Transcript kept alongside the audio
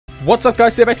What's up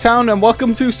guys, Apex Hound, and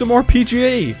welcome to some more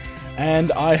PGA.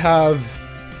 And I have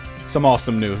some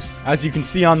awesome news. As you can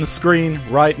see on the screen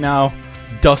right now,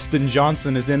 Dustin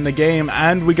Johnson is in the game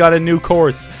and we got a new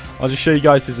course. I'll just show you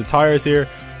guys his attires here.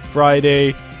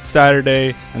 Friday,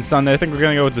 Saturday, and Sunday. I think we're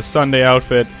going to go with the Sunday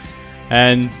outfit.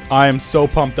 And I am so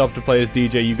pumped up to play as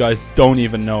DJ, you guys don't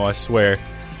even know, I swear.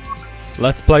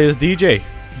 Let's play as DJ,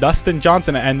 Dustin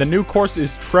Johnson. And the new course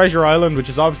is Treasure Island, which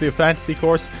is obviously a fantasy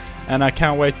course. And I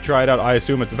can't wait to try it out. I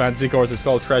assume it's a fantasy course. It's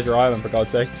called Treasure Island, for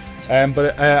God's sake.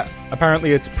 But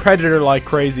apparently it's Predator like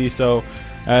crazy. So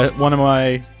one of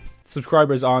my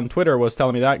subscribers on Twitter was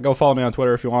telling me that. Go follow me on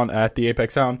Twitter if you want, at the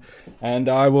Apex Hound. And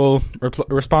I will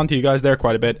respond to you guys there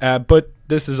quite a bit. But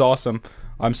this is awesome.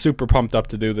 I'm super pumped up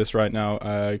to do this right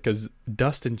now. Because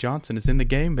Dustin Johnson is in the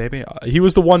game, baby. He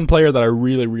was the one player that I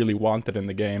really, really wanted in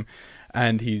the game.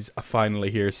 And he's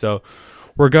finally here. So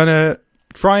we're going to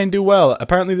try and do well.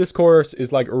 Apparently this course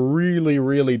is like really,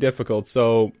 really difficult,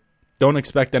 so don't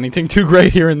expect anything too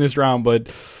great here in this round, but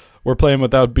we're playing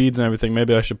without beads and everything.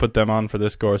 Maybe I should put them on for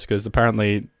this course because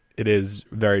apparently it is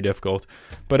very difficult.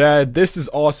 But this is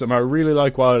awesome. I really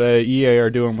like what EA are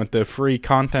doing with the free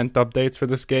content updates for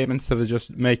this game. Instead of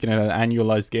just making it an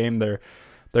annualized game,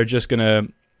 they're just gonna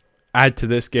add to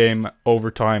this game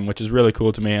over time, which is really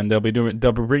cool to me. And they'll be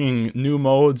bringing new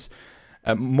modes,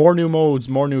 more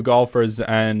new golfers,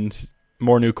 and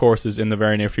more new courses in the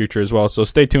very near future as well. So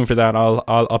stay tuned for that. I'll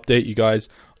update you guys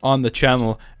on the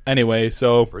channel anyway.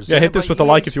 So yeah, hit this with a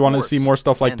like if you want to see more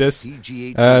stuff like this.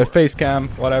 Face cam,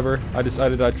 whatever. I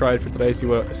decided I'd try it for today. See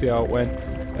how it went.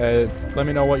 Let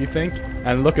me know what you think.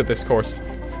 And look at this course.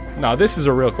 No, this is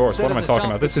a real course. What am I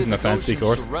talking about? This isn't a fancy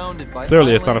course.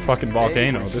 Clearly, it's on a fucking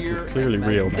volcano. This is clearly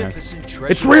real, man.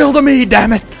 It's real to me,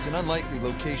 damn it! It's an unlikely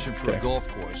location for a golf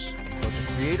course.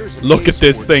 Look at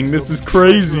this thing. This is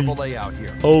crazy.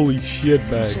 Holy shit,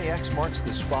 bags. X marks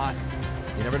the spot.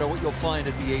 You never know what you'll find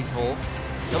at the 8th hole.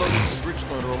 Hello, this is Rich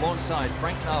Lerner alongside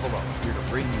Frank Novello, here to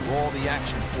bring you all the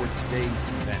action for today's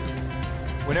event.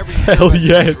 Whenever you Hell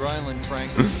yes. Island,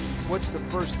 Frank, what's the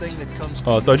first thing that comes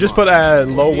to so I just put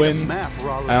low winds,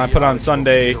 and I put on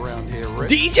Sunday.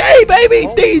 DJ, baby,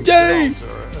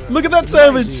 DJ! Look at that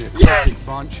savage! Yes!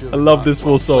 I love this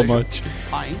fool so much.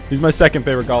 He's my second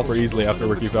favorite golfer easily after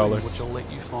Ricky Fowler.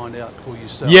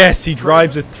 Yes, he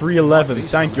drives at 311.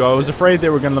 Thank you. I was afraid they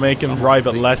were going to make him drive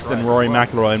at less than Rory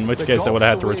McIlroy, in which case I would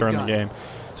have had to return the game.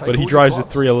 But he drives at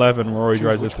 311. Rory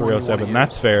drives at 307.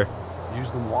 That's fair. Use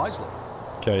them wisely.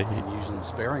 Okay. And use them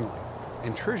sparingly.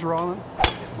 In Treasure Island,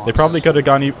 they probably could have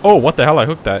gone. Oh, what the hell! I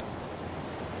hooked that.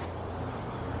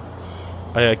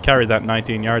 I carried that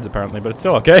 19 yards apparently, but it's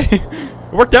still okay.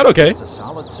 It worked out okay. It's a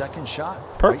solid second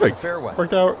shot. Perfect. Right,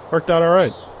 worked out all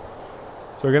right.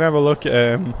 So we're gonna have a look.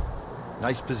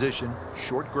 Nice position,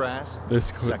 short grass.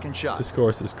 Second shot. This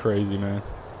course is crazy, man.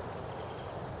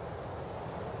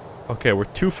 Okay, we're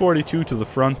 242 to the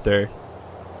front there.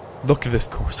 Look at this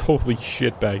course. Holy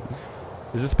shit, bag.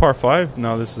 Is this par 5?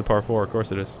 No, this is a par 4. Of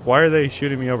course it is. Why are they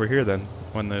shooting me over here then,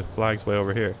 when the flag's way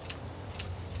over here?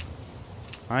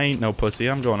 I ain't no pussy.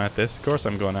 I'm going at this. Of course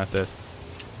I'm going at this.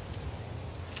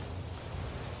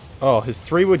 Oh, his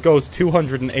 3-wood goes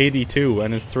 282,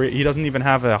 and his 3... He doesn't even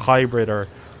have a hybrid or...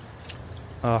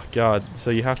 Oh, God.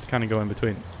 So you have to kind of go in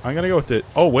between. I'm going to go with the...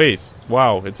 Oh, wait.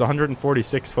 Wow. It's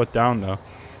 146 foot down, though.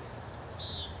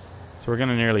 So we're going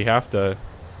to nearly have to...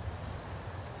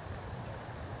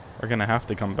 We're going to have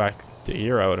to come back to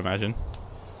here, I would imagine.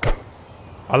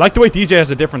 I like the way DJ has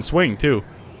a different swing, too.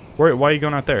 Why are you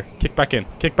going out there? Kick back in.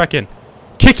 Kick back in.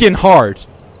 Kick in hard.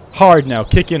 Hard now.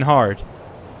 Kick in hard.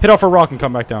 Hit off a rock and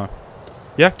come back down.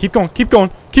 Yeah, keep going. Keep going.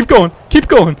 Keep going. Keep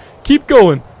going. Keep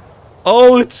going.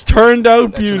 Oh, it's turned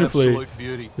out beautifully.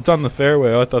 It's on the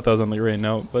fairway. Oh, I thought that was on the green.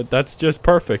 No, but that's just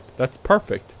perfect. That's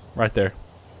perfect. Right there.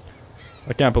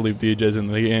 I can't believe DJ's in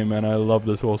the game, man. I love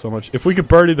this hole so much. If we could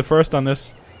birdie the first on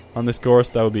this course,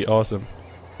 that would be awesome.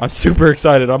 I'm super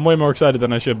excited. I'm way more excited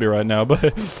than I should be right now,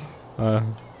 but...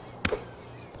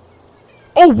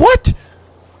 Oh, what?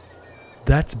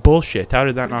 That's bullshit. How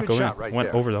did that not go in? Right Went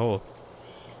over the hole.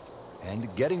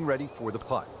 And getting ready for the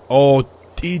putt. Oh,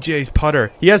 DJ's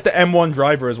putter. He has the M1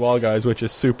 driver as well, guys, which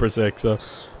is super sick. So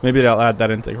maybe they'll add that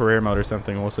into career mode or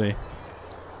something. We'll see.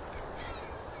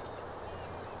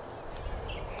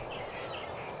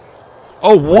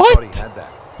 Oh, what?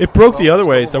 It broke the other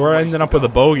way, so we're ending up with a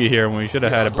bogey here when we should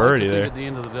have had a birdie there. At the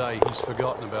end of the day, he's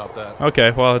forgotten about that.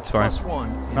 Okay, well, it's fine.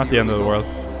 Not the end of the world.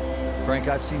 Frank,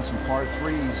 I've seen some par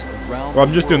 3s around. Well,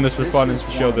 I'm just doing this for fun and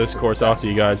to show this course off to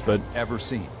you guys, but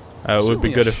it would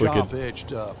be good if we could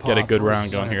get a good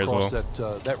round going here as well.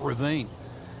 That ravine.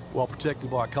 well protected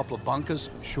by a couple of bunkers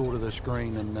short of the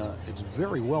screen, and it's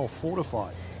very well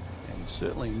fortified, and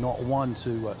certainly not one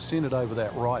to send it over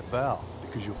that right bow,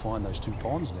 because you'll find those 2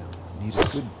 ponds now. Need a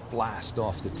good blast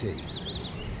off the tee.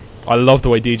 I love the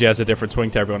way DJ has a different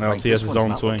swing to everyone else. He has his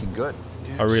own swing. Good.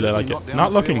 I really like it.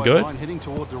 Not looking good?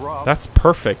 That's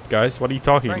perfect, guys. What are you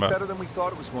talking about? Better than we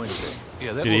thought it was going to be.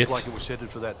 Yeah, that looked like it was headed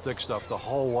for that thick stuff the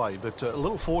whole way, but a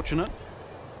little fortunate.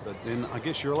 But then I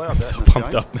guess you're allowed I'm that. so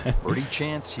pumped up, man. Birdie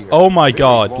chance here. Oh my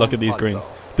God! Look at these greens.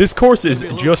 This course is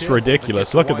just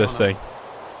ridiculous. Look at this thing.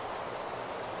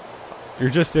 You're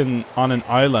just on an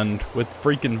island with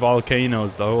freaking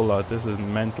volcanoes. The whole lot. This is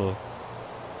mental.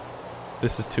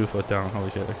 This is 2 foot down.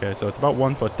 Holy shit. Okay, so it's about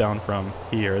 1 foot down from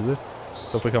here, is it?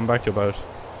 So if we come back to about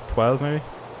 12, maybe?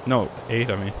 No,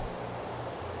 8. I mean.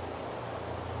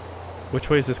 Which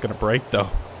way is this gonna break though?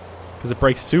 Because it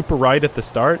breaks super right at the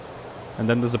start. And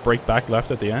then does it break back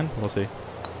left at the end? We'll see.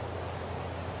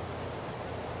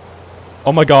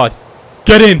 Oh my God.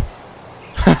 Get in!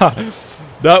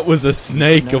 That was a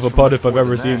snake of a putt if I've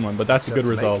ever seen one. But that's a good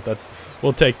result.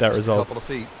 We'll take that result.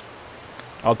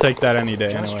 I'll take that any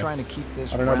day anyway. I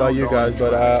don't know about you guys,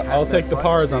 but I'll take the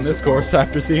pars on this course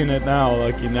after seeing it now,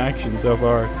 like in action so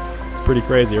far. It's pretty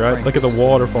crazy, right? Look at the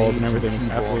waterfalls and everything. It's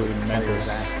absolutely mental.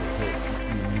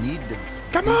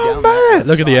 Come on, man!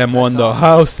 Look at the M1 though.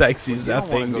 How sexy is that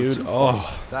thing, dude?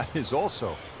 Oh, that is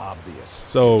also obvious.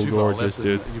 So gorgeous,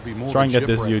 dude. Let's try and get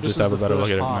this view just to have a better look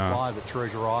at it now. At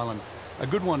Treasure Island. A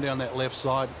good one down that left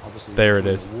side. Obviously, there it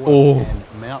is. Oh,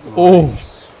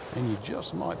 and you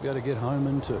just might be able to get home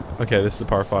in 2. Okay, this is a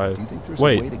par 5. Do you think there's a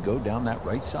way to go down that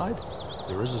right side?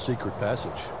 There is a secret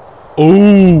passage.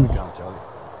 Oh, Can't tell you.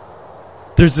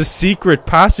 There's a secret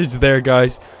passage there,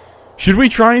 guys. Should we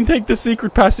try and take the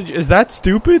secret passage? Is that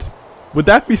stupid? Would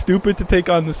that be stupid to take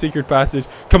on the secret passage?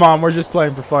 Come on, we're just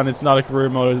playing for fun. It's not a career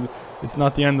mode. It's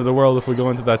not the end of the world if we go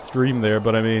into that stream there.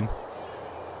 But I mean,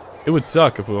 it would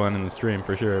suck if we went in the stream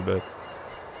for sure. But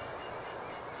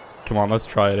come on, let's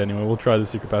try it anyway. We'll try the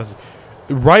secret passage.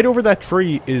 Right over that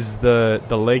tree is the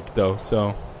lake though.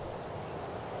 So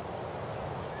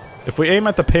if we aim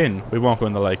at the pin, we won't go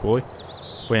in the lake, will we?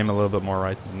 If we aim a little bit more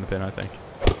right than the pin, I think.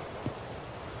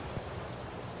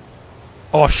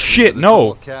 Oh shit,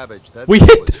 no! We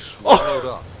hit...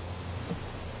 Oh.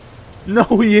 No,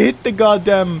 we hit the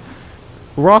goddamn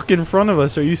rock in front of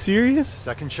us. Are you serious?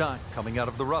 Second shot coming out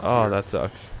of the rough. Oh, that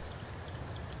sucks.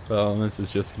 Well, this is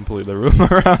just completely room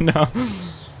around now.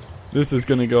 This is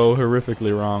gonna go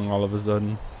horrifically wrong all of a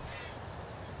sudden.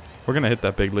 We're gonna hit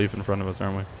that big leaf in front of us,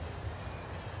 aren't we?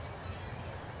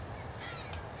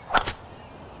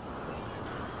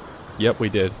 Yep, we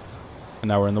did. And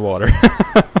now we're in the water.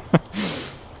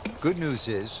 Good news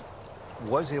is,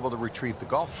 was able to retrieve the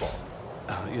golf ball.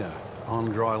 Yeah, on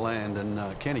dry land,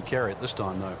 and can he carry it this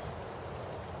time though?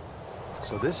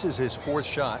 So this is his 4th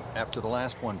shot after the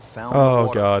last one found the Oh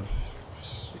water. God.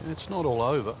 It's not all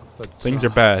over, but things are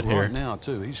bad right here now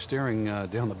too. He's staring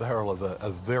down the barrel of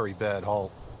a very bad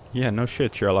hole. Yeah, no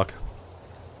shit, Sherlock.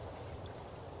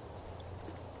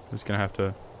 I'm just gonna have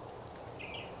to.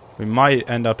 We might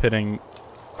end up hitting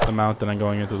the mountain and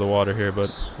going into the water here, but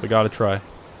we gotta try.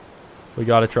 We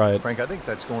gotta try it. Frank, I think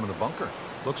that's going to the bunker.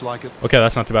 Looks like it. Okay,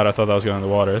 that's not too bad. I thought that was going in the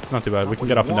water. It's not too bad. We can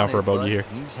get up and down for a bogey here.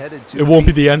 He's headed to It won't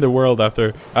be the end of the world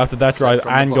after that drive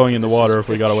and going in the water if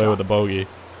we got away with a bogey.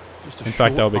 In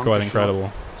fact, that would be quite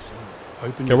incredible.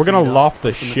 Okay, we're gonna loft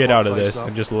the shit out of this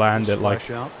and just land it like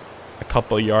a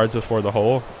couple of yards before the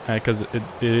hole, because it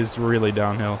is really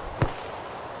downhill.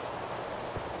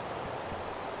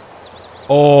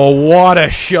 Oh, what a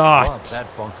shot! Love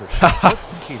that bunker shot.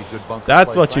 What's the key to good bunker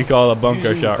That's play, what you Frank? call a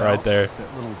bunker shot right there.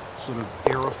 That little sort of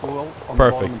aerofoil on the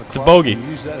Perfect. bottom of the It's a club, bogey. and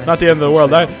use that It's not the end of the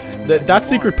world. That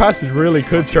secret passage really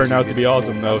could turn out to be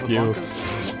awesome though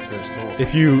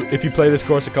if you play this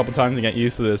course a couple times and get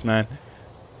used to this, man.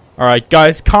 All right,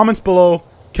 guys, comments below.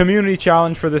 Community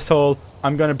challenge for this hole.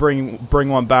 I'm gonna bring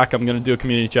one back. I'm gonna do a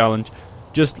community challenge.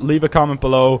 Just leave a comment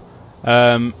below,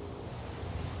 and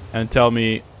tell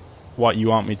me what you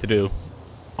want me to do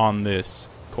on this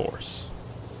course.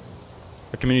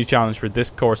 A community challenge for this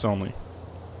course only.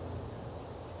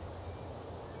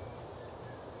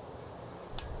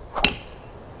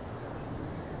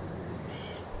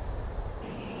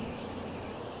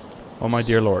 Oh my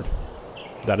dear lord.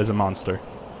 That is a monster.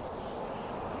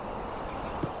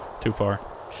 Too far.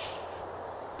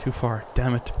 Too far.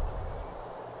 Damn it.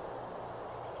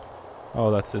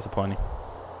 Oh, that's disappointing.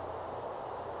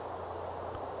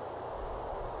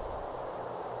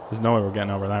 There's no way we're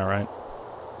getting over that, right?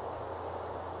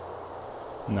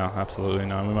 No, absolutely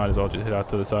not. We might as well just hit out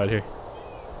to the side here.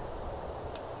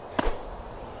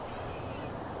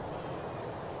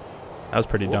 That was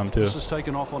pretty dumb, too. This is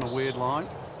taken off on a weird line.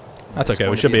 That's okay.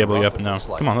 We should be able to get up and down.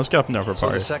 Come on, let's get up and down for a So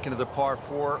the party. second of the par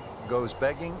 4 goes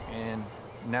begging, and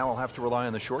now I'll have to rely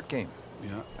on the short game. Yeah.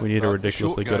 We need a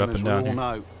ridiculously good up and down here. here.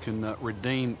 Know, can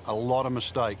redeem a lot of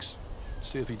mistakes.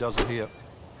 See if he does it here.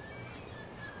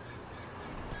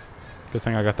 Good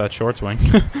thing I got that short swing.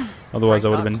 Otherwise, Frank, I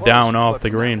would have not been close, down off but the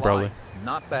from green, that probably. line,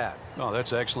 not bad. Oh,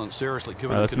 that's excellent. Seriously,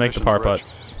 given Let's the make the par putt.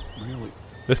 conditions, Really.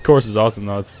 This course is awesome,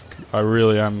 though. I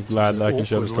really am glad that I can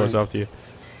show Awkward this course length. off to you.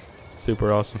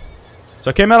 Super awesome. So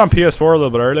I came out on Ps4 a little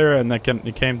bit earlier, and it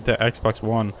came to Xbox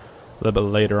One a little bit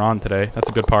later on today. That's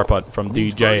a good par putt from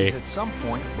Needs birdies DJ. at some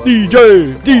point, but DJ,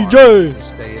 with the par, DJ. they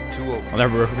stay at 2 I'll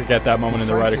never forget that moment in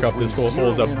the Ryder Cup. This fool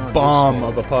holds a Zero in on bomb this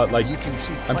of a putt. Like, You can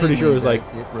see I'm pretty sure it was like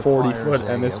plainly that it 40 requires foot,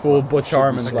 and a, this fool Butch should we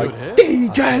Harmon's say, like,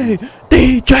 good DJ,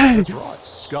 DJ. That's right.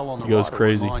 Skull on the He goes right.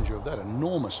 crazy. Remind you of that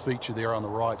enormous feature there on the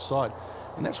right side.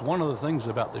 And that's one of the things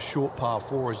about the short par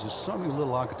 4 is there's so many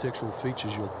little architectural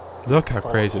features you'll Look how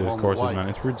follow crazy this along the course is, way. man.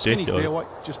 It's Skinny ridiculous. fairway,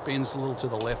 just bends a little to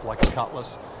the left like a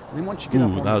cutlass. And then once you get up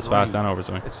Ooh, on that the was fast green, down over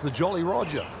swing. it's the Jolly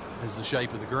Roger is the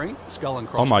shape of the green, skull and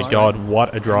Oh my crossbones. God, what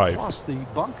a And drive. plus the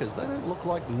bunkers, they don't look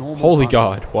like normal Holy bunkers.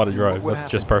 God, what a drive. What That's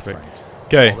just happened, perfect. Frank?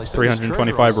 Okay, Well, they said there's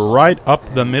 325 treasure on the right side.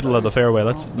 up the And middle of the those- fairway.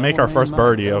 Let's well, make no our one first knows.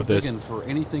 birdie They're of this digging for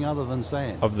anything other than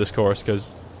sand. course,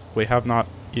 because we have not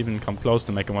even come close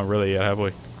to making one really yet, have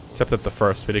we? Except at the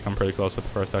first. We did come pretty close at the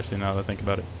first, actually, now that I think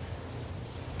about it.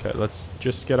 Okay, let's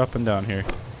just get up and down here.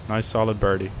 Nice solid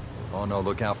birdie. Oh no,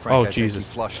 look out, Frank. Oh, I think Jesus.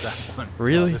 he flushed that one.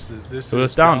 Really? This It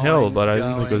was is downhill, going, but I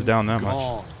didn't think it was down that much.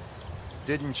 gone.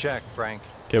 Didn't check, Frank.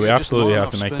 Okay, we Yeah, just absolutely not have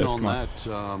to enough make spin this.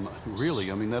 Come on. that,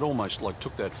 really, I mean, that almost like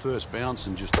took that first bounce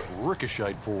and just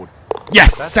ricocheted forward.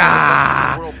 Yes!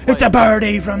 That's the world It's a play.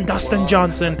 birdie from Dustin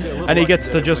Johnson, and he gets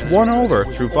to just one over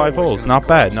through 5 holes. Not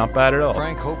bad, not bad at all.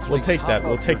 Frank, hopefully We'll take top that.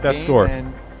 We'll of take your that game score.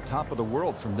 and top of the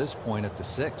world from this point at the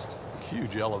 6th.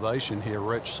 Huge elevation here,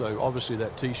 Rich. So obviously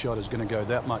that tee shot is going to go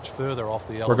that much further off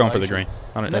the elevation. We're going for the green.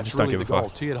 I And that's just don't really give a the goal.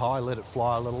 fuck. Tee it high, let it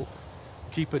fly a little.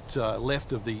 Keep it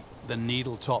left of the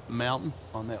needle top mountain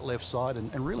on that left side,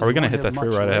 and really. Are we going to hit that tree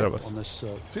right ahead of us? on this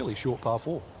fairly short par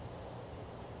 4?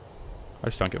 I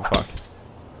just don't give a fuck.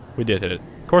 We did hit it.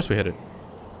 Of course we hit it.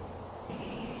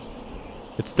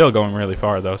 It's still going really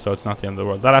far, though, so it's not the end of the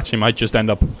world. That actually might just end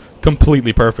up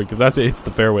completely perfect. If that's it, it's the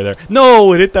fairway there.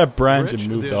 No, it hit that branch Rich, and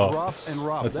moved there's off. rough and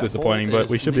rough. That's That disappointing, ball but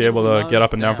we is should be able to get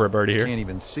up and down for a birdie You here. can't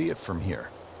even see it from here.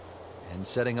 And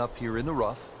setting up here in the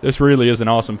rough. This really is an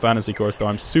awesome fantasy course, though.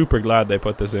 I'm super glad they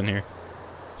put this in here.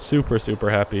 Super, super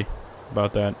happy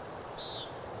about that.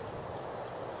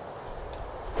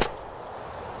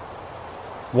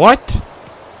 What?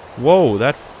 Whoa,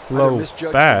 that Either flowed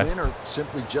misjudged fast. the win or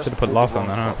simply just Should've put pulled loft the on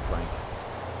wrong that, huh? club, Frank.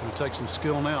 Going to take some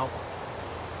skill now.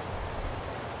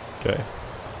 Okay.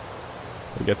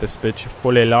 We get this bitch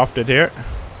fully lofted here.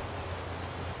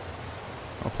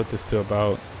 I'll put this to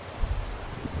about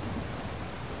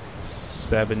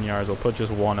 7 yards. We'll put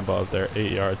just one above there,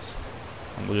 8 yards.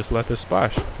 And we'll just let this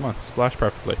splash. Come on, splash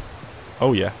perfectly.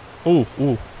 Oh, yeah. Ooh,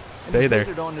 ooh. Stay And there. he's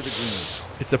made it onto the green.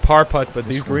 It's a par putt, but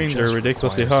This these one greens are just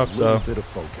ridiculously requires tough, a little so bit of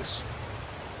focus.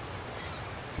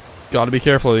 gotta be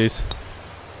careful of these.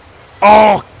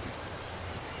 Oh!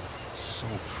 So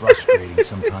frustrating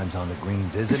sometimes on the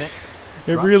greens, isn't it?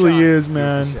 It Drop really shot, is, here's the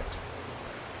man. 6th.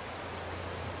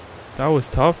 That was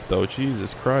tough, though.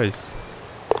 Jesus Christ.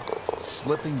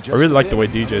 Slipping just I really a like the bit, way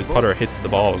another DJ's bogey. putter hits the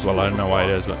ball as well. I don't know why it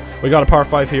is, but we got a par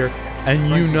 5 here, and Frank,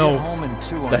 you to get know home in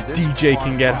 2 on that this DJ par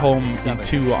can get 5 home in 7,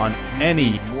 2 on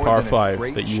any more par than a 5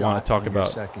 great that you want shot to talk on your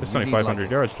about. second. It's You only need 500 like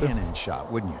a yards, too. cannon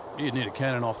shot, wouldn't you? You'd need a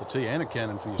cannon off the tee and a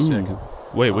cannon for your Ooh. second.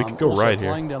 Wait, we could go Also right here.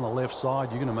 playing down the left side,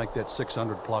 you're going to make that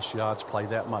 600 plus yards play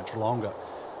that much longer.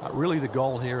 Really, the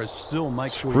goal here is still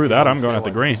make sure. Screw you that, get on I'm going at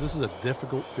the fairway, green. because This is a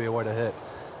difficult fairway to hit.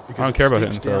 I don't care about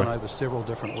hitting Because it steeps down fairway. over several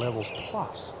different levels.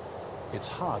 Plus, it's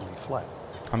hardly flat.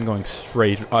 I'm going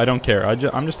straight. I don't care.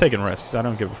 I'm just taking risks. I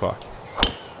don't give a fuck.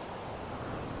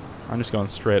 I'm just going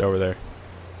straight over there.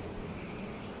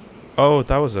 Oh,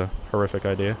 that was a horrific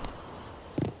idea.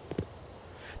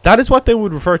 That is what they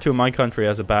would refer to in my country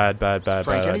as a bad Frank,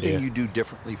 anything idea. you do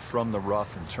differently from the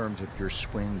rough in terms of your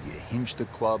swing? Do you hinge the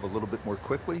club a little bit more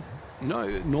quickly? No,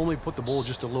 normally put the ball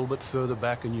just a little bit further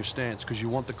back in your stance because you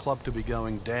want the club to be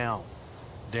going down.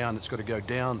 Down, it's got to go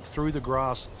down through the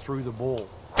grass, through the ball.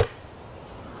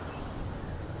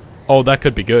 Oh, that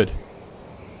could be good.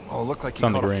 Oh, looked like It's you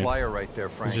on the caught a green. flyer right there,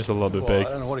 Frank. It's just a little bit Well, big.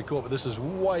 I don't know what he caught, but this is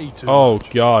way too Oh much.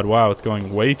 God! Wow, it's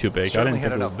going way too big. I Certainly didn't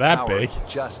think had it was enough that power, big.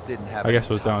 Just didn't have I guess it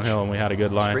any was touch. downhill and we had a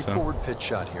good line, so Straightforward pitch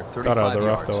shot here, 35 got out of the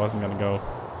rough yards. though. I wasn't gonna go.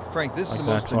 Frank, this is like the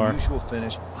that most far. unusual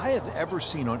finish I have ever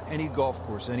seen on any golf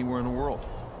course anywhere in the world.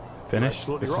 Finish?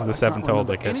 Absolutely This right. is the I can't 7th hole,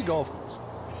 remember they any could. golf course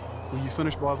where you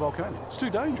finish by a volcano. It's too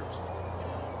dangerous.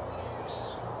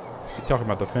 What's he talking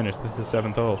about the finish? This is the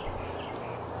 7th hole.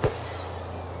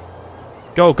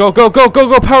 Go, go, go, go, go,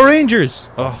 go, Power Rangers!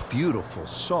 Oh, Beautiful,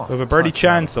 soft. we have a birdie touch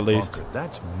chance out at of the least. bunker.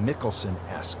 That's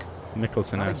Mickelson-esque.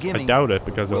 Nicholson Not a has. I gimme, doubt it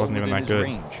because it well wasn't even within that his good.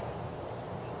 range.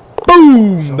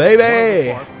 Boom, So, baby!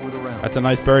 level par for the round. That's a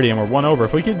nice birdie, and we're 1 over.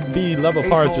 If we could be level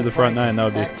par through the front 9, that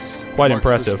would be quite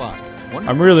impressive.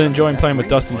 I'm really enjoying playing with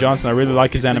Dustin Johnson. I really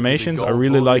like his animations. I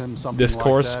really like this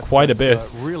course quite a bit.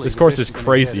 This course is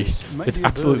crazy. It's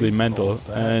absolutely mental.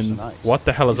 And what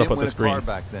the hell is up with this green?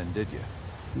 Back then, did you?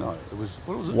 No, it was,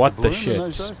 what was it? What the Doubloon in shit?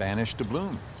 those days? Spanish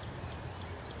doubloon.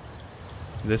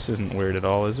 This isn't weird at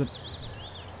all, is it?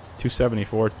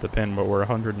 274 to the pin, but we're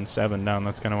 107 down.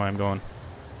 That's kind of why I'm going.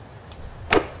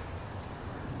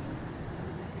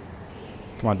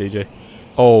 Come on, DJ.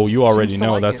 Oh, you already Seems to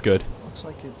know like that's it. good. Looks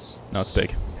like it's No, it's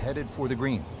big. headed for the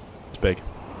green. It's big.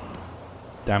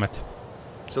 Damn it.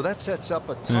 So that sets up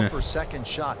a tougher second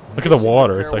shot. Look at the Missing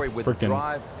water. It's like fairway with the freaking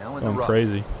drive, now in the going rough.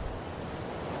 crazy.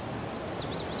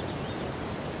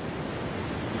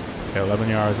 Okay, 11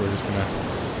 yards. We're just going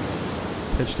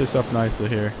to pitch this up nicely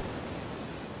here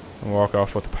and walk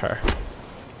off with a par.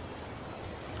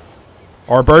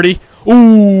 Or birdie.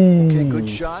 Ooh. Okay, good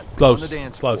shot. Close. On the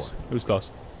dance Close. floor. It was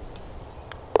close.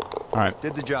 All right.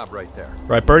 Did the job right there.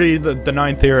 Right, birdie the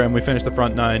 9th here, and we finished the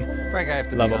front 9. Frank, I have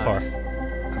to Level be par. honest.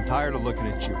 I'm tired of looking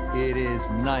at you. It is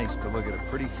nice to look at a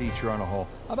pretty feature on a hole.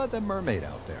 How about that mermaid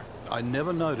out there? I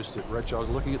never noticed it, Rich. I was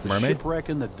looking at the Mermaid? shipwreck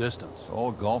in the distance. It's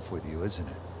all golf with you, isn't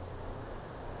it?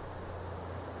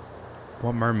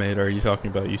 What mermaid are you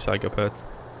talking about, you psychopaths?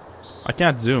 I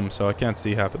can't zoom, so I can't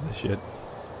see half of this shit.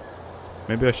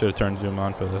 Maybe I should have turned zoom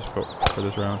on for this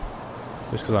round,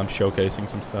 just because I'm showcasing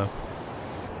some stuff.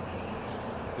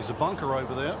 There's a bunker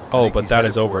over there. Oh, think but he's that headed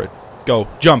is over for it. Go,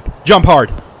 jump hard!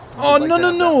 Oh, I'd like no, to no,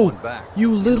 have that no! one back.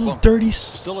 You In the little bunker. dirty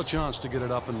Still a chance to get it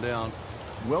up and down.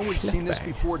 Well, we've seen this Flipback.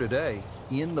 before today.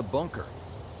 In the bunker.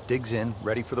 Digs in,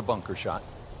 ready for the bunker shot.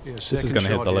 Yeah, This is second going to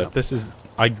hit shot the lip. out. This is...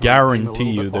 I Bring a guarantee little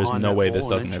you bit there's behind no that way ball, this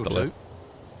an doesn't inch hit or the lip. two.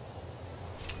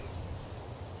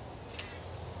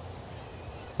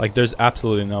 Like, there's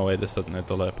absolutely no way this doesn't hit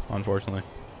the lip, unfortunately.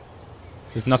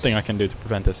 There's nothing I can do to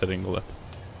prevent this hitting the lip.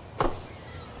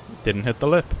 It didn't hit the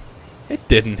lip. It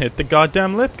didn't hit the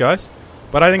goddamn lip, guys.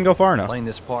 But I didn't go far enough. Playing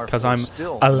this par 'Cause four, I'm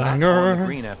still a not on the langer.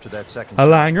 green after that second A shot.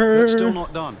 That's still langer.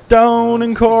 not done. Down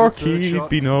in It's a good third Corky, shot.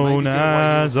 be known Maybe get away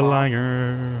with as a par.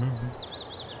 langer.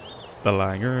 The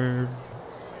langer.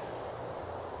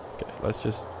 Okay, let's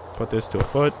just put this to a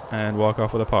foot and walk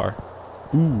off with a par.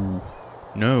 Ooh.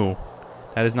 No.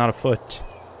 That is not a foot.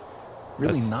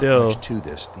 Really That's not still much to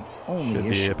this. The only should be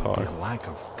issue a par. would be a lack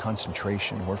of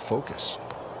concentration or focus.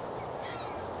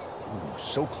 Ooh,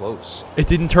 so close. It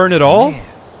didn't turn at all? Man,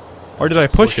 Or did I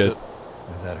push it?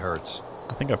 that hurts.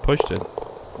 I think I pushed it.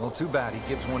 Well, too bad. He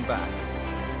gives one back.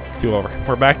 2 over.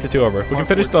 We're back to 2 over. If we can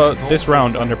Par finish 14 hole this for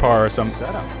round Frank under par or is something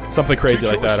setup. crazy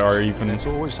Two like that, or choices, even and it's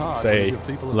always hard say when you give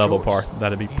people a level choice. par,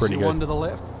 that'd be pretty Easier one good. to the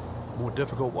left, more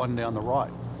difficult one down the right.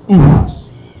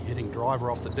 Hitting driver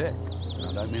off the deck. And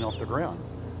I don't mean off the ground.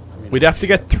 I mean We'd have to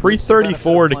get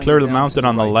 334 to clear the mountain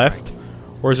on the left,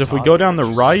 whereas if we go down the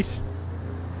right,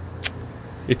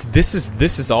 this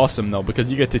is awesome though,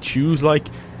 because you get to choose, like,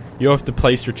 you have to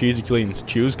play strategically and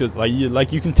choose, cause like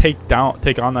you can take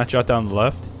on that shot down the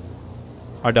left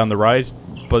or down the right,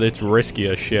 but it's risky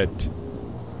as shit,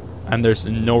 and there's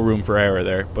no room for error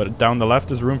there. But down the left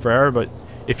there's room for error, but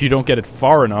if you don't get it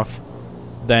far enough,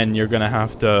 then you're gonna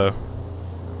have to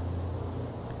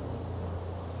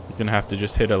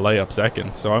just hit a layup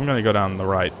second. So I'm gonna go down the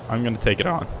right. I'm gonna take it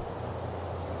on.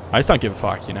 I just don't give a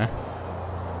fuck, you know.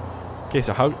 Okay,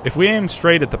 so if we aim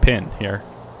straight at the pin here,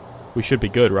 we should be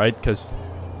good, right? Because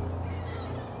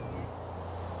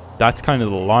that's kind of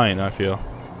the line, I feel.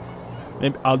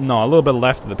 Maybe no, a little bit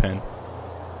left of the pin,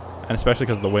 and especially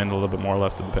because of the wind, a little bit more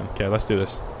left of the pin. Okay, let's do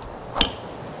this.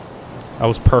 That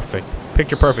was perfect.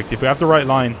 Picture perfect. If we have the right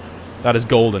line, that is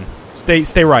golden. Stay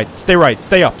right. Stay right.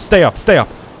 Stay up. Stay up. Stay up.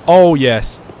 Oh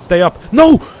yes. Stay up.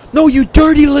 No, no, you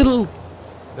dirty little.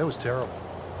 That was terrible.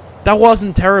 That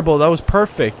wasn't terrible. That was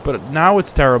perfect. But now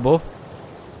it's terrible.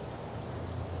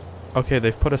 Okay,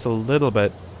 they've put us a little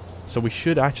bit, so we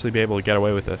should actually be able to get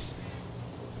away with this.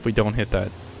 If we don't hit that.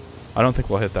 I don't think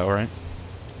we'll hit that, right?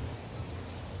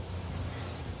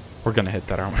 We're gonna hit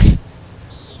that, aren't we?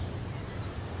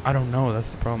 I don't know. That's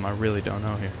the problem. I really don't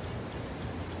know here.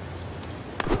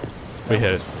 We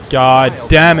hit it. God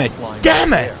damn it.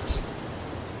 Damn it!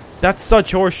 That's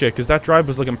such horseshit, because that drive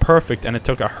was looking perfect, and it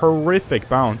took a horrific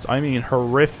bounce. I mean,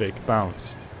 horrific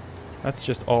bounce. That's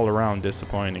just all around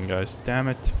disappointing, guys. Damn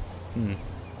it.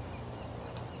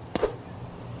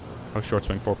 Oh, short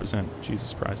swing 4%.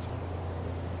 Jesus Christ.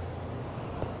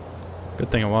 Good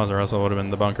thing it was, or else I would have been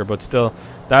in the bunker. But still,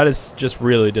 that is just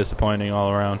really disappointing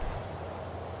all around.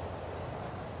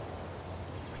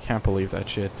 I can't believe that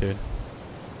shit, dude.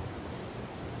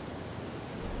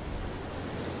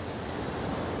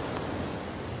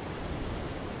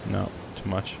 No, too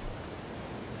much.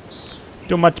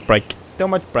 Too much break. Too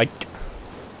much break.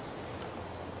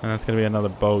 And that's going to be another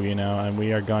bogey now. And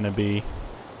we are going to be,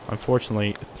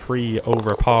 unfortunately, 3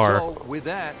 over par. So with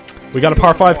that, We got a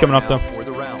par 5 coming up, though. for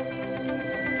the round.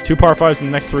 2 par 5s in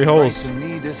the next 3 holes. To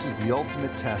me, this is the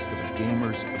ultimate test of a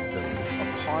gamer's ability.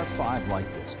 A par 5 like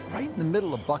this, right in the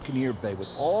middle of Buccaneer Bay with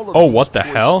all of Oh, these what the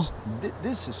choices. hell?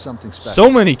 This is something special. So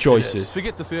many It is. choices.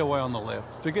 Forget the fairway on the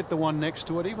left. Forget the one next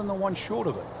to it, even the one short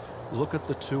of it. Look at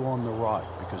the 2 on the right,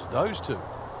 because those 2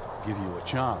 give you a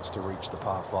chance to reach the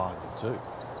par 5 with 2.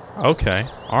 Okay,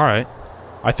 alright.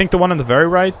 I think the one on the very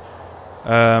right,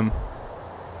 the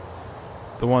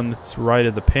one that's right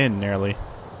at the pin nearly.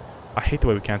 I hate the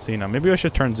way we can't see now. Maybe I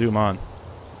should turn zoom on.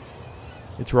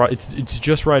 It's right. It's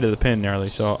just right at the pin nearly.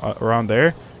 So around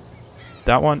there,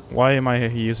 that one. Why am I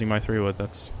using my 3-wood?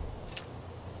 That's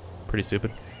pretty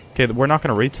stupid. Okay, we're not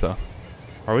gonna reach though,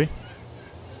 are we?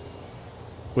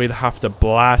 We'd have to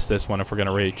blast this one if we're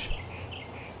gonna reach,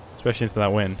 especially into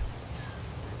that wind.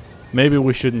 Maybe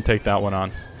we shouldn't take that one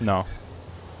on. No.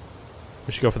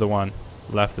 We should go for the one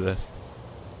left of this.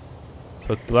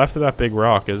 So it's left of that big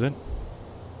rock, is it?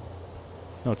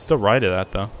 No, it's still right of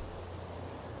that, though.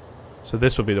 So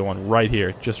this will be the one right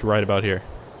here. Just right about here.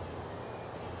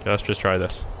 Okay, let's just try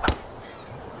this.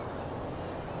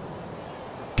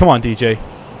 Come on, DJ.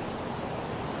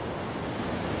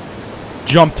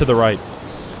 Jump to the right.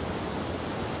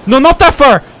 No, not that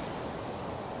far!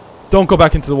 Don't go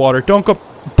back into the water. Don't go...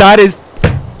 That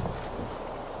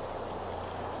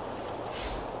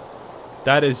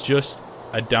is just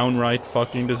a downright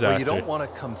fucking disaster. Well, you don't want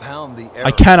to compound the error.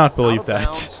 I cannot believe Out of that.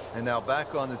 bounds, and now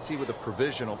back on the tee with a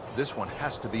provisional. This one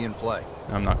has to be in play.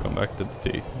 I'm not going back to the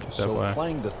tee. So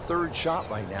playing the 3rd shot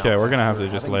right now. Okay, we're gonna have to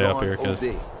after just having lay up gone here, 'cause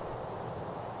OD.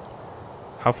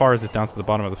 how far is it down to the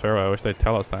bottom of the fairway? I wish they'd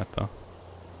tell us that, though.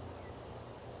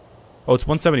 Oh, it's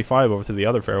 175 over to the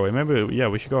other fairway. Maybe, yeah,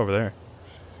 we should go over there.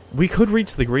 We could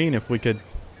reach the green if we could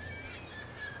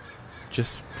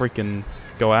just freaking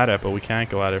go at it, but we can't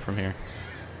go at it from here.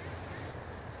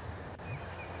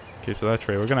 Okay, so that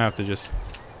trade, we're gonna have to just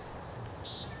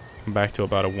come back to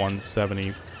about a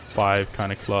 175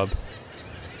 kind of club.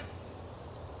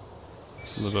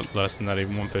 A little bit less than that,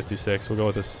 even 156. We'll go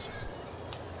with this.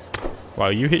 Wow,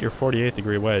 you hit your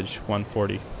 48-degree wedge,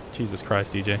 140. Jesus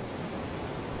Christ, DJ.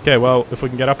 Okay, well, if we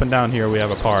can get up and down here, we have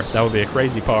a par. That would be a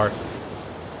crazy par.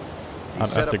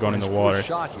 After going in the water.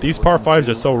 These par 5s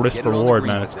are so risk-reward,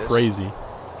 man. It's crazy.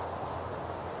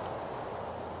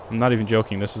 I'm not even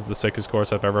joking. This is the sickest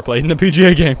course I've ever played in the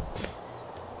PGA game.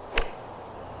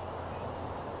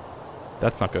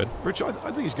 That's not good. Rich, I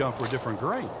think he's going for a different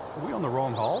green. Are we on the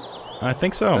wrong hole? I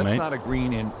think so, That's mate. not a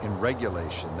green in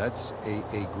regulation. That's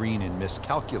a green in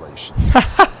miscalculation.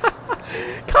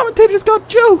 Commentator's got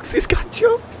jokes. He's got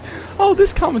jokes. Oh,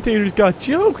 this commentator's got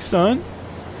jokes, son.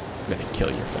 I'm gonna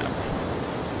kill your family.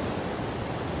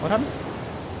 What happened?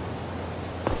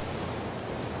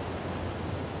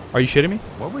 Are you shitting me?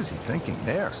 What was he thinking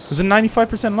there? It was a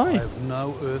 95% I line. have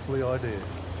no earthly idea.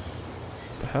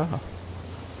 What the hell?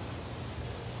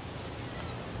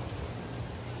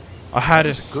 I had it.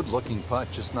 It's a good-looking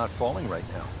putt, just not falling right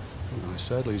now.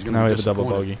 Sadly, he's going Now to we be have a double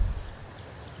disappointed. bogey.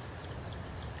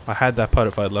 I had that putt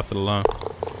if I had left it alone.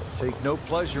 Take no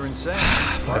pleasure in saying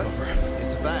but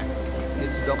it's a fact.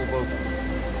 It's a double bogey.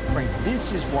 Frank,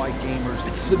 this is why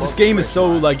gamers. This game is so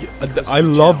like I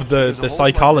love the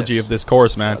psychology of this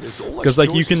course, man. Because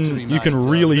like you can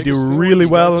really do really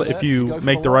well if you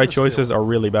make the right choices, or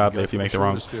really badly if you make the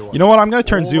wrong. You know what? I'm gonna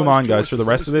turn zoom on, guys, for the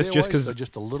rest of this, just because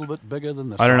just a little bit bigger than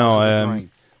the I don't know. size of the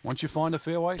green. Once you find a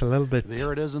fairway, it's a little bit.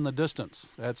 there it is in the distance.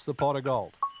 That's the pot of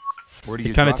gold. Where do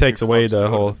you It kind of drop your takes away clubs and the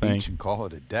go to whole beach thing. and call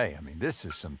it a day. I mean, this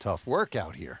is some tough work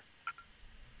out here.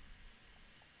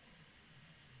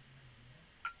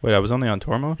 Wait, I was only on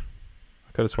tour mode?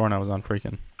 I could have sworn I was on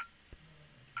freaking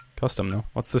custom, though.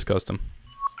 What's this custom?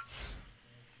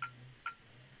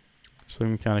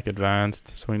 Swing mechanic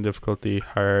advanced, swing difficulty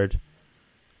hard,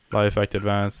 live effect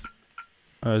advanced,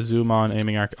 zoom on,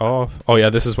 aiming arc off. Oh yeah,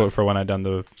 this is what for when I done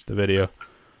the video.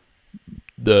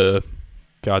 The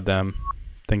goddamn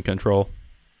thing control.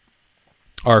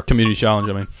 Or community challenge,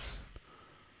 I mean.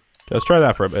 Okay, let's try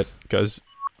that for a bit, because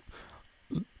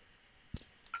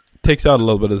takes out a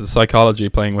little bit of the psychology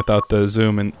playing without the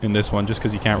zoom in this one, just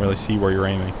because you can't really see where you're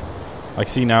aiming. Like,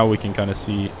 see, now we can kind of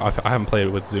see. I haven't played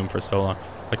it with zoom for so long.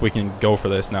 Like, we can go for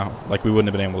this now. Like, we wouldn't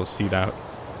have been able to see that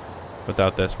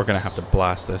without this. We're gonna have to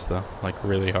blast this though, like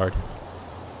really hard.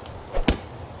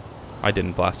 I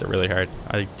didn't blast it really hard.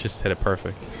 I just hit it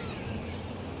perfect.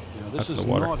 Yeah, this That's is the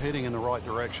water. not heading in the right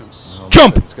direction. Well,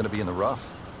 Jump! It's going to be in the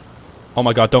rough. Oh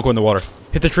my god, don't go in the water.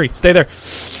 Hit the tree. Stay there.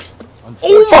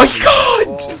 Oh my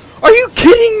god! Are you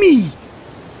kidding me?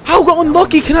 How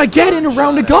unlucky can I get in a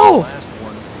round of golf? Last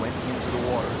one went into the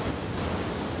water.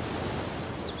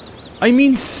 I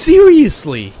mean,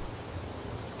 seriously.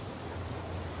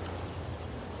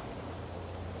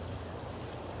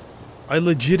 I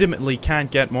legitimately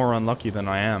can't get more unlucky than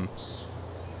I am.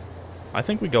 I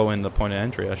think we go in the point of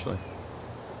entry, actually.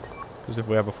 Because if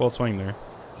we have a full swing there.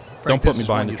 Frank, Don't put this me is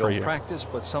behind one the tree you here. don't practice,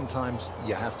 but sometimes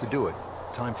you have to do it.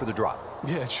 Time for the drop.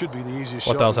 Yeah, it should be the easiest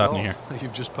What shot. the hell's in happening golf.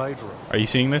 You've just paid for it. Are you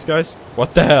seeing this, guys?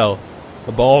 What the hell?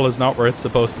 The ball is not where it's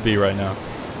supposed to be right now.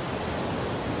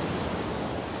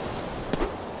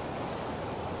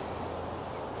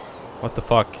 What the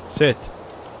fuck? Sit.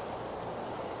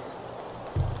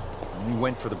 He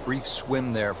went for the brief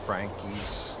swim there, Frank.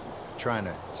 He's trying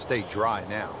to stay dry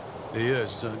now. He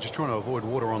is just trying to avoid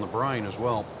water on the brain as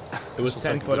well. It was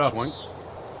This'll 10 take a foot good up. swing.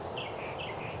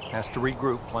 Has to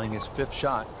regroup, playing his 5th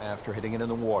shot after hitting it in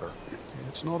the water.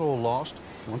 It's not all lost.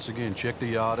 Once again, check the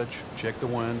yardage, check the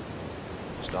wind,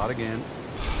 start again.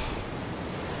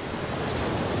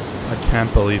 I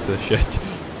can't believe this shit.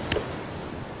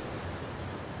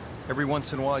 Every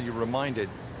once in a while, you're reminded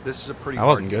this is a pretty That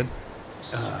wasn't hard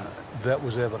good. That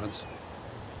was evidence.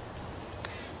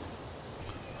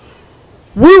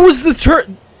 Where was the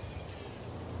turn?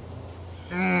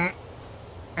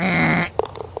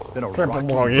 Been a Triple rocky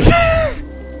bogey.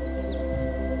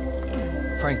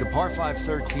 Frank, the par 5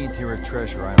 13th here at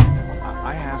Treasure Island.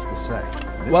 I have to say,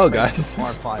 this Well, makes guys,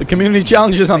 par 5 the community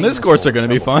challenges on this famous course are old going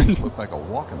to be pebble fun. Look like a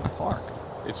walk in the park.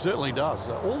 It certainly does.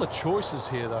 All the choices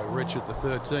here, though, Rich, at the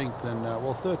 13th, and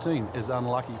well, 13 is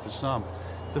unlucky for some.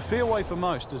 The fairway for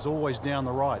most is always down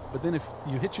the right, but then if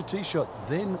you hit your tee shot,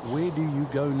 then where do you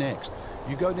go next?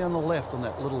 You go down the left on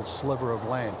that little sliver of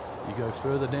land. You go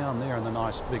further down there in the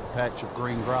nice big patch of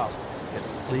green grass.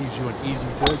 It leaves you an easy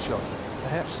 3rd shot.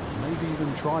 Perhaps maybe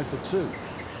even try for 2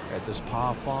 at this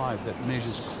par 5 that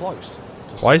measures close to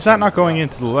Why is that not 675. going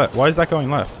into the left? Why is that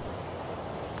going left?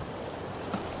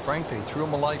 Frank, they threw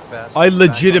him a life vest. I He's back on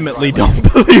legitimately dry land.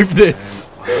 don't believe this.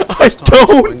 I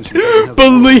don't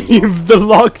believe the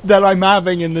luck that I'm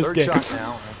having in this 3rd game. shot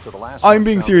now after the last I'm one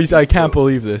being found serious. a I good can't throw.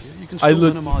 believe this. You can I still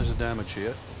minimize the damage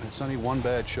here. It's only one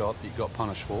bad shot that you got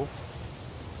punished for.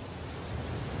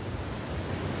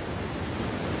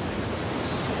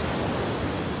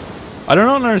 I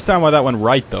don't understand why that went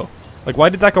right though. Like, why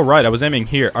did that go right? I was aiming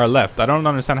here, or left. I don't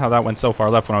understand how that went so far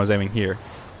left when I was aiming here.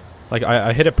 Like,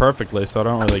 I hit it perfectly, so I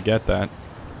don't really get that,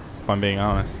 if I'm being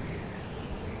honest.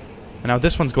 And now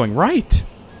this one's going right.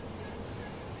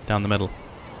 Down the middle.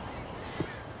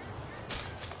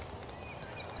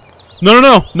 No, no,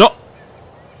 no, no.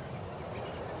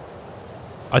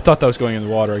 I thought that was going in the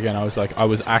water again. I was like, I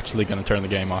was actually going to turn the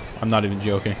game off. I'm not even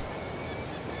joking.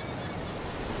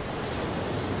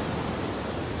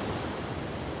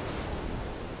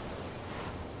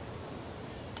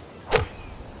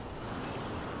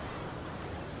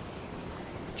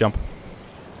 Jump.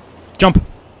 Jump!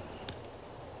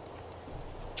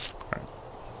 Alright.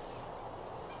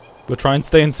 We'll try and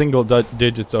stay in single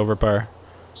digits over par.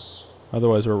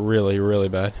 Otherwise we're really, really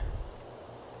bad.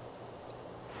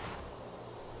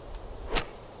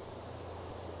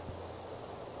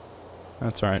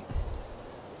 That's alright.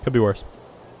 Could be worse.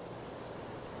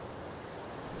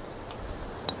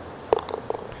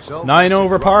 So, 9 it's a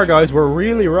over drop par, shot. guys. We're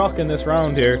really rocking this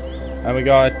round here. And we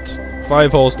got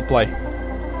 5 holes to play.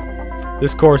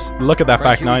 This course, look at that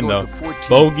Frank, back here we 9 go though. at the 14th,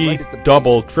 Bogey, right at the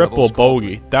double, base of triple, Devil's Cove.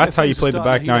 bogey. That's how you Things play are the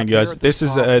starting back to heat 9, up here guys. at This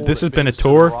is par 4 this has that been a bends to the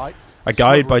tour, right. a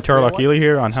guide Sliver by of fairway. Turlock Healy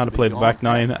here on It's how to to be play the gone back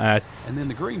now. 9 at And then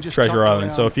the green just Treasure tucked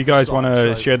Island. So around if you guys the want side,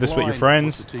 to so share this with your blind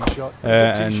friends with the tee shot. The tee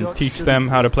and shot teach shouldn't them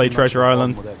how to play be much of a Treasure problem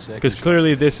Island, with that second because shot.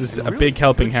 clearly this is And a really big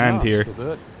helping good hand chance here. for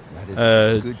birdie. That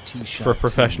is a good tee shot for to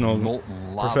professional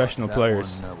molten lava. professional That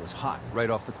players. one, was hot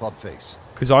right off the club face.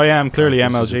 Because I am clearly This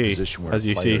is a MLG, position where as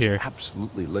you a see player is here.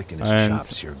 absolutely licking his And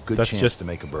chops here. Good that's chance just to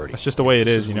make a birdie. that's just the way it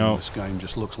is, you know. This game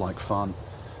just looks like fun.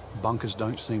 Bunkers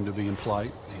don't seem to be in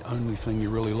play. The only thing you're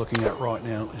really looking at right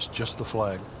now is just the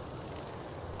flag.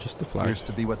 Just the flag. Appears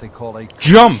to be what they call a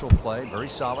Jump! commercial play. Very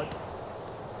solid.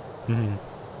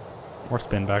 Or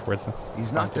spin backwards though.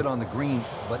 He's knocked it on the green,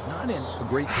 but not in a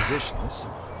great position. This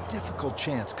difficult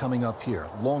chance coming up here.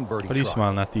 Long birdie. What are you try.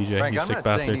 smiling at, DJ? Frank, You I'm sick not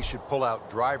saying bastard. he should pull out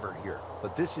driver here,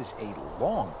 but this is a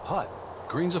long putt.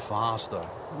 Greens are fast, though.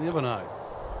 You never know.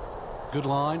 Good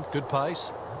line, good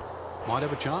pace. Might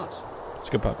have a chance. It's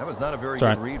a good putt. That was not a very It's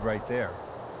all good right. read right there.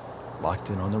 Locked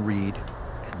in on the read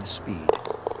and the speed.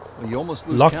 Well, you almost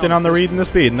lose Locked count in on at the this read and the point.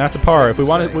 speed, and that's a par. If we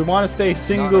want Say, to, we want to stay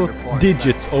single under par.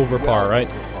 digits over Well par, right?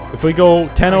 over par. If we go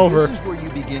 10 Frank, over, this is where you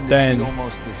begin to then see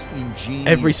almost this ingenious,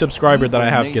 every subscriber that I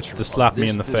evil have gets nature to slap of me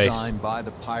this in the face. design by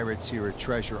the Pirates here at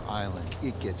Treasure Island.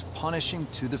 It gets punishing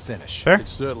to the finish. Fair? It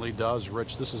certainly does,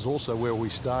 Rich. This is also where we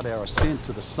start our ascent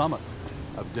to the summit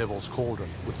of Devil's Cauldron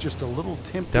with just a little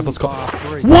tempting Devil's par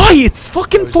Cauldron. 3. Why? It's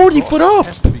fucking Goes 40 across. foot It off.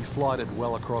 has to be flighted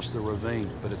well across the ravine,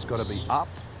 but it's got to be up.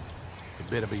 It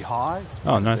better be high.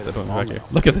 Oh, and it nice. better They put be me back longer. here.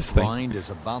 Look at this thing. Grind is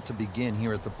about to begin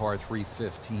here at the par 3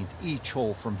 15th. Each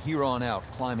hole from here on out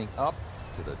climbing up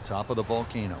to the top of the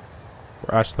volcano.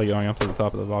 We're actually going up to the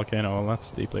top of the volcano. Well, that's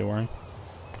deeply worrying.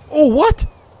 Oh, what?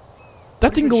 That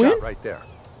Pretty didn't good go shot in? right there.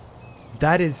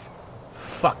 That is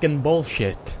fucking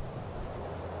bullshit.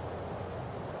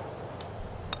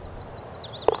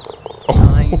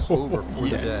 9 over for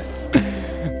Yes. the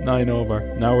day. 9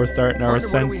 over. Now we're starting our Partner, what do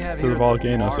ascent we have to here the at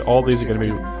volcano. par So all these are 4 going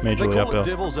to be They majorly call uphill. it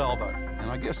Devil's Elbow, and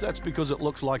I guess that's because it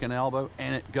looks like an elbow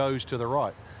and it goes to the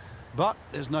right. But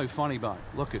there's no funny bone.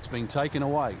 Look, it's been taken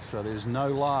away, so there's no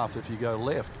laugh if you go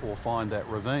left or find that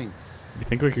ravine. You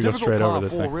think we could go Difficult straight over par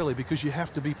this 4 thing? really, because you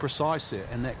have to be precise there,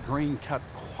 and that green cut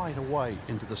quite away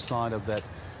into the side of that.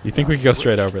 You think we could go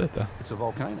straight ridge. over it, though? It's a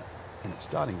volcano, and it's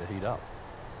starting to heat up.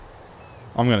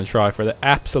 I'm going to try for the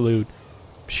absolute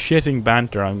shitting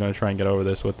banter. I'm going to try and get over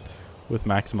this with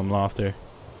maximum loft here.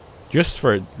 Just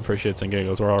for shits and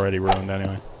giggles. We're already ruined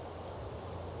anyway.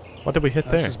 What did we hit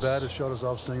That's there? as bad a shot as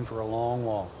I've seen for a long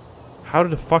while. How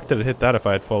the fuck did it hit that if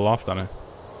I had full loft on it?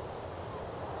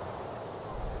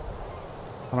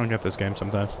 I don't get this game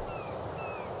sometimes.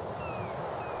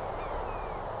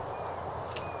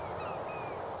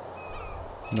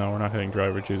 No, we're not hitting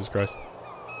driver, Jesus Christ.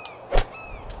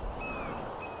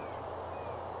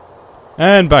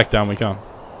 And back down we come.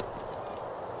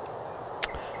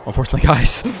 Unfortunately,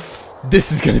 guys,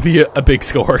 this is going to be a big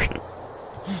score.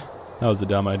 That was a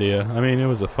dumb idea. I mean, it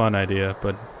was a fun idea,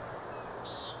 but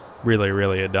really,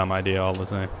 really a dumb idea all the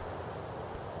same.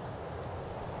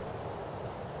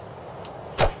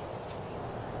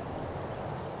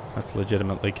 That's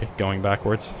legitimately going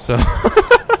backwards, so...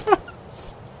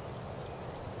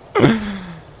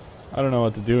 I don't know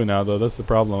what to do now, though. That's the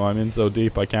problem. I'm in so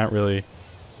deep, I can't really...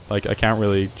 Like, I can't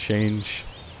really change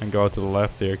and go out to the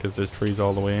left here, because there's trees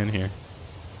all the way in here.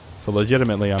 So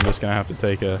legitimately, I'm just going to have to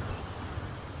take a...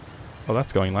 Oh,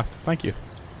 that's going left. Thank you.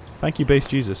 Thank you, base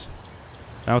Jesus.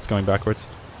 Now it's going backwards.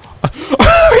 Are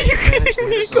you kidding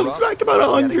me? It comes back about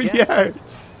 100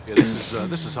 yards. Yeah,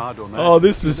 this is hard to imagine. Oh,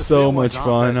 this is The so fairways much aren't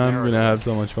fun. that I'm narrow. going to have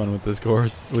so much fun with this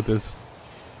course. With this...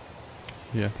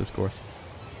 Yeah, this course.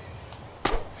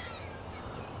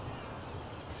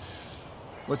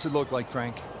 What's it look like,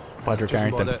 Frank? Patrick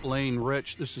Judging by Harrington. that lean,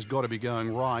 Rich, this has got to be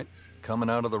going right.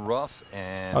 Coming out of the rough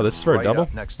and Oh, this is for a right double?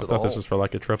 up next to I the thought this hole. was for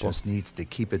like a triple. Just needs to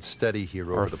keep it steady here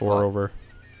Or over a the 4 putt. over.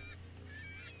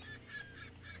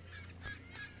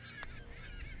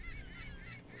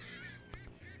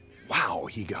 Wow,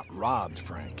 he got robbed,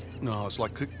 Frank. No, it's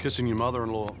like kissing your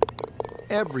mother-in-law.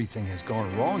 Everything has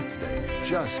gone wrong today.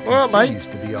 Just Well, mate. continues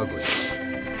to be ugly.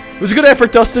 It was a good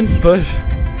effort, Dustin, but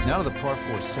Now to the par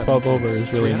 4 17. 12 over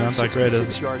is really not that great, is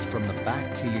 366 it? yards from the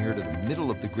back tee here to the middle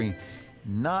of the green.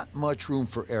 Not much room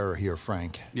for error here,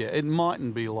 Frank. Yeah, it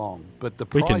mightn't be long, but the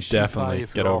We price can definitely you pay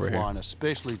if get you're over here. offline,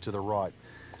 especially to the right,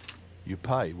 you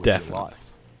pay with Definitely. your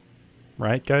life.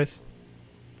 right, guys?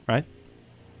 Right?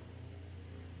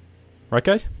 Right,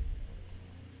 guys?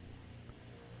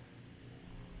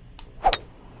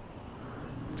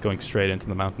 It's going straight into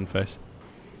the mountain face.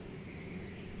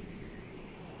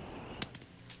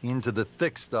 Into the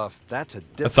thick stuff. That's a I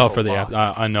difficult thought for the...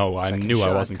 lie. I know, I Second knew I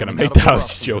shot wasn't going to coming make out of that. the I was rough.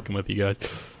 just joking with you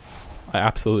guys. I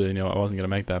absolutely knew I wasn't going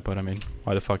to make that, but I mean,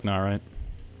 why the fuck not, right?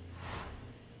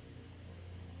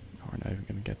 We're not even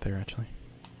going to get there, actually.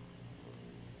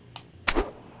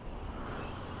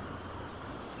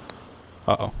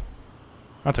 Uh-oh.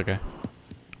 That's okay.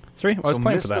 3, I was So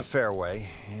playing missed for the that. fairway,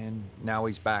 and now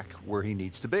he's back where he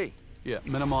needs to be. Yeah,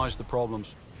 minimize the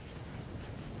problems.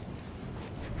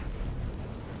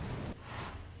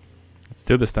 Let's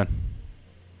do this then.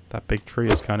 That big tree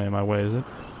is kind of in my way, is it?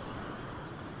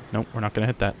 Nope, we're not going to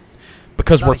hit that.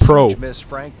 Because Not we're a pro. huge miss,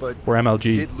 Frank, but We're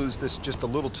MLG. did lose this just a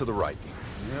little to the right.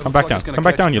 Yeah, Come looks back like down. it's gonna Come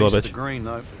back catch down, a you piece little of bitch. the green,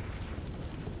 though.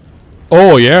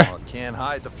 Oh, yeah. Oh, can't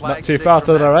hide the flag Not too stick far to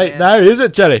from the that right man. now, is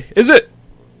it, Jerry? Is it?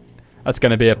 That's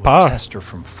going to be a So par. test her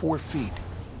from 4 feet.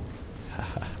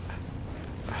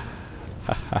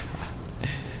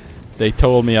 They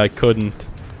told me I couldn't,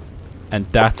 and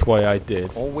that's why I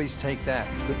did. Always take that.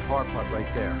 Good par putt right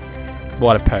there.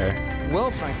 What a pair. Well,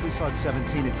 Frank, we thought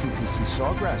 17 at TPC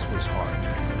Sawgrass was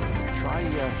hard. Try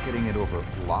hitting it over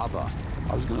lava.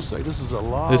 I was going to say, this is a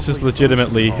lovely This is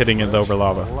legitimately finishing hitting it hole, over Rich.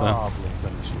 lava. Lovely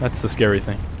finishing. That's the scary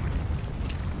thing.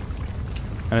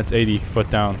 And it's 80 foot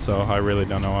down, so I really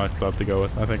don't know what club to go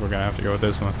with. I think we're going to have to go with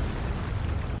this one.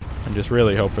 And just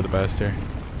really hope for the best here.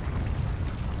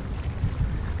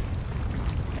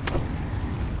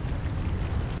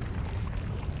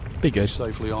 Be good.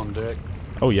 Safely on deck.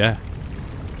 Oh yeah.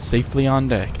 Safely on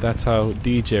deck. That's how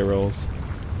DJ rolls.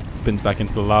 Spins back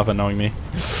into the lava, knowing me.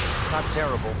 Not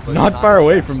terrible, but Not far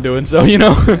away the best. from doing so, you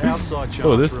know. Outside chance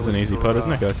Oh, this is an really easy for, putt,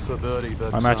 isn't it, guys? for birdie,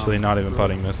 but, I'm actually not even really,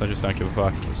 putting this. I just don't give a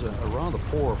fuck. It was a rather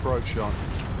poor approach shot.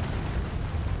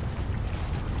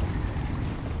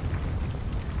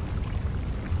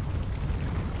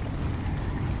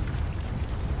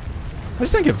 I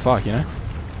just don't give a fuck, you know.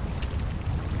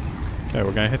 Okay,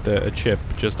 we're gonna hit a chip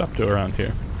just up to around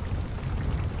here.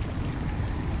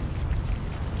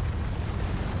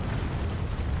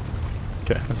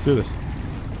 Okay, let's do this.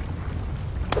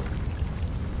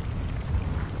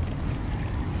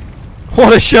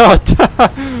 What a shot!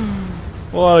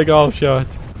 What a golf shot.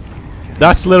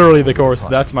 That's literally the course.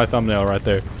 That's my thumbnail right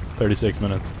there. 36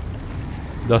 minutes.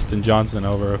 Dustin Johnson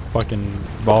over a fucking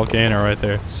volcano right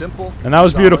there. Simple. And that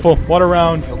was solid. beautiful. What a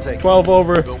round. He'll take it. 12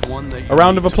 over. But one that A you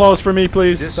round of need to applause make. for me,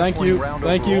 please. Thank Disappointing you. round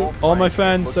Thank you. overall, All my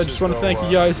Frank. fans. I Looks just want to as thank though,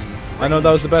 you guys. I know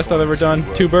that was the best I've ever done.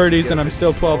 2 birdies and I'm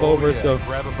still 12 over, so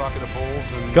Grab a bucket of balls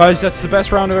and, guys, that's the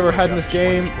best round I've ever had in this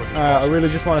game. I really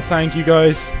just want to thank you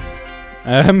guys.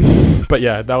 But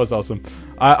yeah, that was awesome.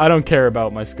 I don't care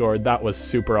about my score. That was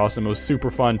super awesome. It was super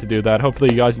fun to do that.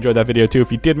 Hopefully you guys enjoyed that video too.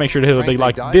 If you did, make sure to hit a big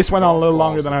like. This went on a little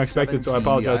longer than I expected, so I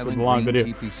apologize for the long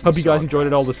video. Hope you guys enjoyed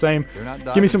it all the same.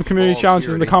 Give me some community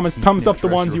challenges in the comments. Thumbs up the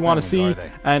ones you want to see,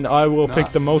 and I will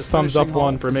pick the most thumbs up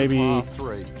one for maybe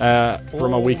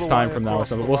from a week's time from now or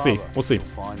something. We'll see. We'll see.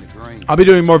 I'll be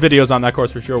doing more videos on that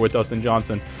course for sure with Dustin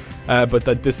Johnson.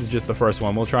 But this is just the first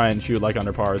one. We'll try and shoot like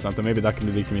under par or something. Maybe that can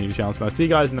be the community challenge. I'll see you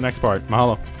guys in the next part.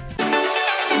 Mahalo.